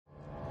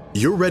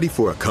You're ready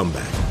for a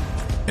comeback.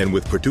 And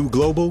with Purdue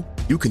Global,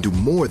 you can do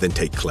more than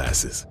take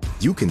classes.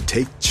 You can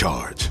take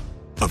charge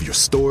of your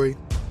story,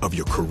 of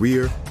your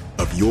career,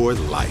 of your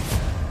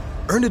life.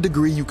 Earn a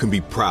degree you can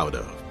be proud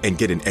of and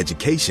get an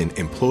education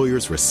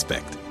employers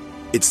respect.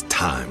 It's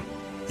time,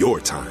 your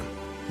time,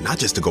 not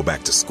just to go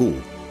back to school,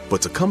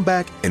 but to come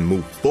back and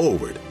move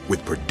forward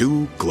with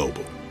Purdue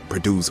Global,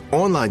 Purdue's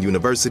online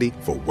university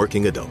for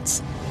working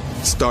adults.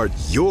 Start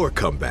your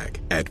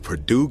comeback at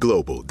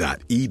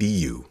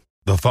purdueglobal.edu.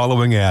 The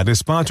following ad is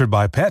sponsored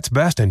by Pets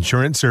Best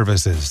Insurance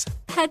Services.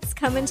 Pets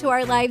come into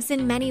our lives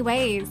in many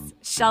ways.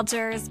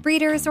 Shelters,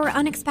 breeders, or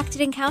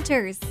unexpected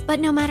encounters. But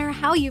no matter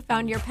how you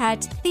found your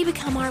pet, they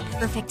become our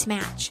perfect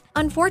match.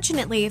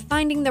 Unfortunately,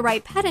 finding the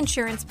right pet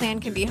insurance plan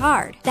can be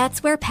hard.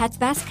 That's where Pets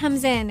Best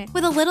comes in.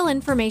 With a little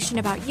information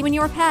about you and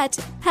your pet,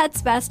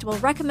 Pets Best will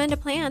recommend a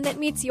plan that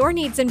meets your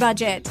needs and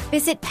budget.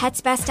 Visit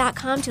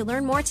PetsBest.com to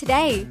learn more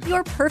today.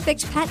 Your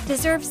perfect pet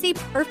deserves the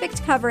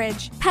perfect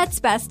coverage.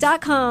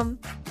 PetsBest.com.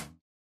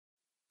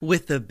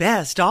 With the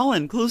best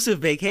all-inclusive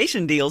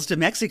vacation deals to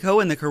Mexico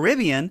and the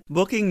Caribbean,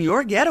 booking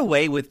your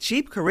getaway with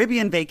Cheap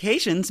Caribbean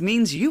Vacations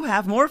means you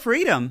have more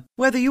freedom.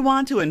 Whether you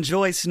want to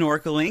enjoy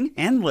snorkeling,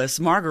 endless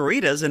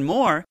margaritas, and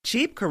more,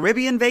 Cheap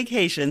Caribbean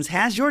Vacations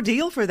has your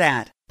deal for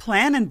that.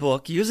 Plan and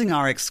book using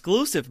our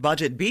exclusive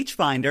budget beach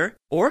finder,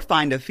 or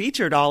find a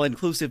featured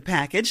all-inclusive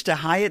package to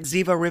Hyatt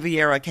Ziva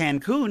Riviera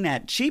Cancun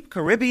at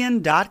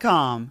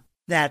cheapcaribbean.com.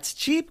 That's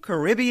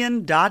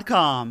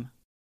cheapcaribbean.com.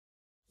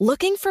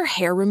 Looking for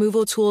hair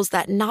removal tools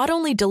that not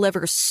only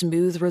deliver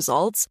smooth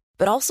results,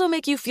 but also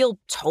make you feel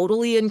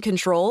totally in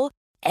control?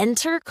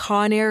 Enter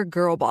Conair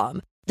Girl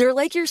Bomb. They're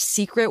like your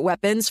secret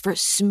weapons for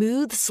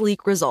smooth,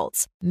 sleek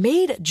results.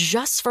 Made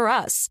just for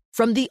us.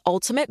 From the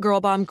ultimate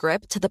Girl Bomb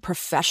grip to the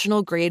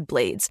professional-grade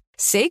blades,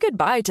 say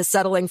goodbye to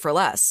settling for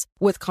less.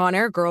 With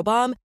Conair Girl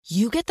Bomb,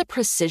 you get the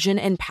precision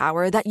and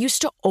power that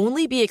used to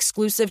only be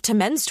exclusive to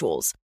men's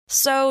tools.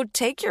 So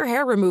take your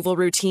hair removal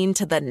routine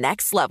to the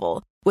next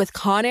level with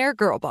Conair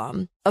Girl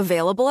Bomb.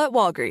 Available at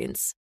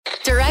Walgreens.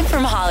 Direct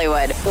from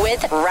Hollywood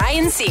with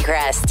Ryan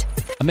Seacrest.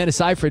 Amanda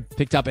Seyfried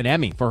picked up an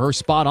Emmy for her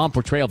spot-on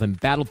portrayal of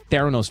embattled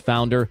Theranos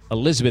founder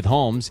Elizabeth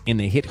Holmes in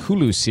the hit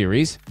Hulu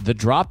series, The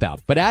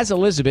Dropout. But as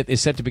Elizabeth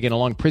is set to begin a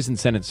long prison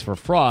sentence for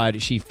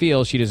fraud, she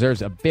feels she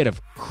deserves a bit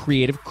of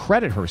creative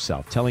credit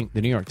herself, telling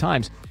the New York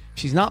Times,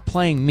 "She's not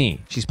playing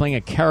me. She's playing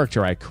a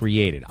character I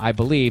created. I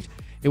believed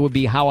it would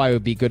be how I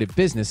would be good at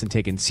business and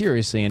taken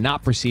seriously and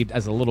not perceived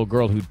as a little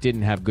girl who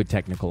didn't have good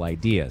technical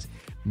ideas.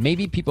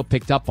 Maybe people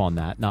picked up on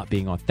that not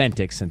being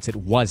authentic since it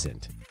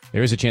wasn't."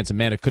 There is a chance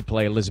Amanda could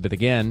play Elizabeth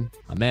again.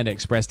 Amanda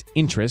expressed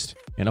interest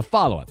in a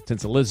follow-up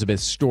since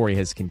Elizabeth's story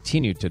has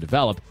continued to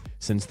develop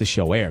since the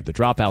show aired. The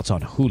Dropout's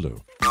on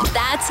Hulu.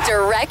 That's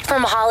direct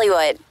from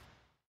Hollywood.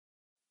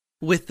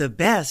 With the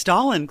best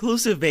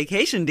all-inclusive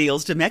vacation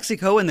deals to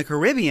Mexico and the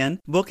Caribbean,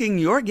 booking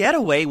your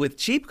getaway with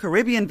Cheap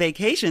Caribbean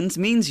Vacations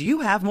means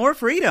you have more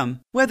freedom.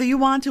 Whether you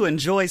want to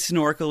enjoy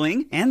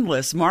snorkeling,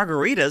 endless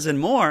margaritas, and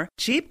more,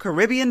 Cheap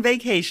Caribbean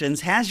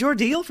Vacations has your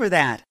deal for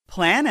that.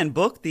 Plan and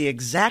book the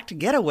exact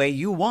getaway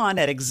you want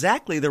at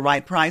exactly the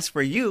right price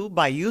for you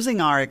by using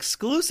our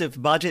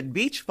exclusive budget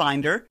beach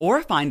finder,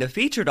 or find a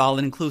featured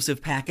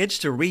all-inclusive package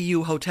to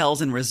Riu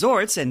Hotels and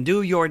Resorts and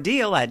do your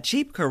deal at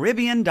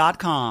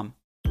cheapcaribbean.com.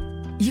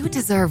 You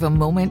deserve a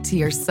moment to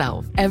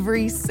yourself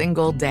every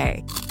single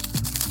day.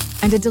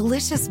 And a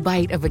delicious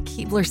bite of a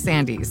Keebler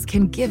Sandies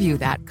can give you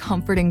that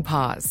comforting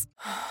pause.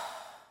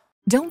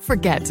 Don't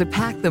forget to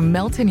pack the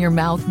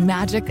melt-in-your-mouth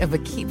magic of a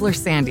Keebler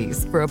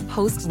Sandies for a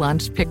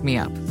post-lunch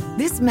pick-me-up.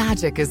 This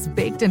magic is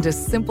baked into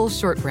simple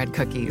shortbread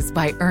cookies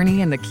by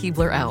Ernie and the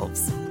Keebler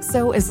Elves.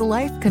 So as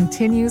life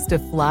continues to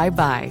fly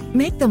by,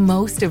 make the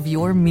most of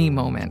your me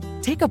moment.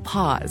 Take a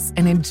pause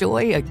and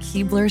enjoy a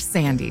Keebler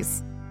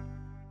Sandies.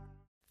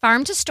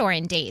 Farm to store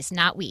in days,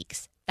 not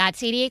weeks.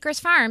 That's 80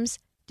 Acres Farms.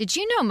 Did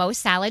you know most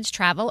salads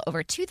travel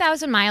over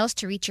 2,000 miles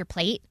to reach your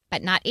plate?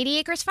 But not 80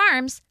 Acres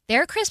Farms.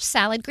 Their crisp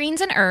salad greens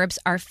and herbs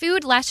are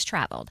food less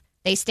traveled.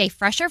 They stay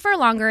fresher for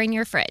longer in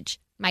your fridge.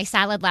 My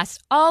salad lasts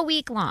all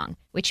week long,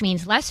 which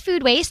means less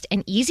food waste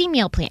and easy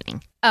meal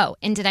planning. Oh,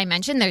 and did I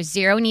mention there's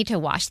zero need to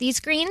wash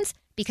these greens?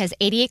 Because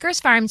 80 Acres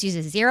Farms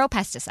uses zero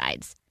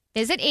pesticides.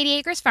 Visit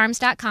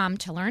 80acresfarms.com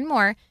to learn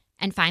more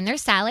and find their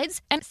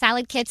salads and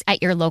salad kits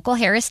at your local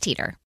Harris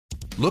Teeter.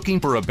 Looking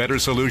for a better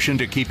solution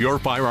to keep your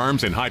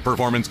firearms in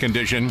high-performance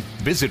condition?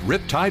 Visit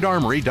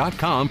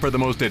RiptideArmory.com for the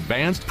most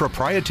advanced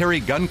proprietary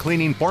gun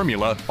cleaning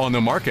formula on the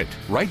market.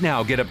 Right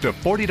now, get up to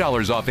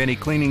 $40 off any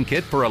cleaning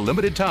kit for a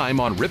limited time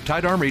on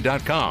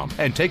RiptideArmory.com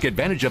and take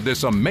advantage of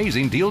this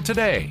amazing deal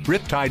today.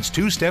 Riptide's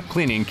two-step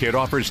cleaning kit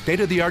offers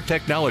state-of-the-art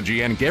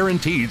technology and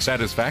guaranteed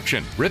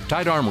satisfaction.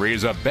 Riptide Armory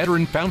is a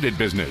veteran-founded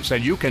business,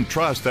 and you can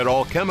trust that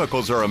all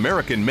chemicals are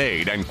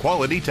American-made and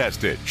quality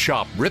tested.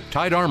 Shop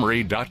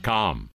RiptideArmory.com.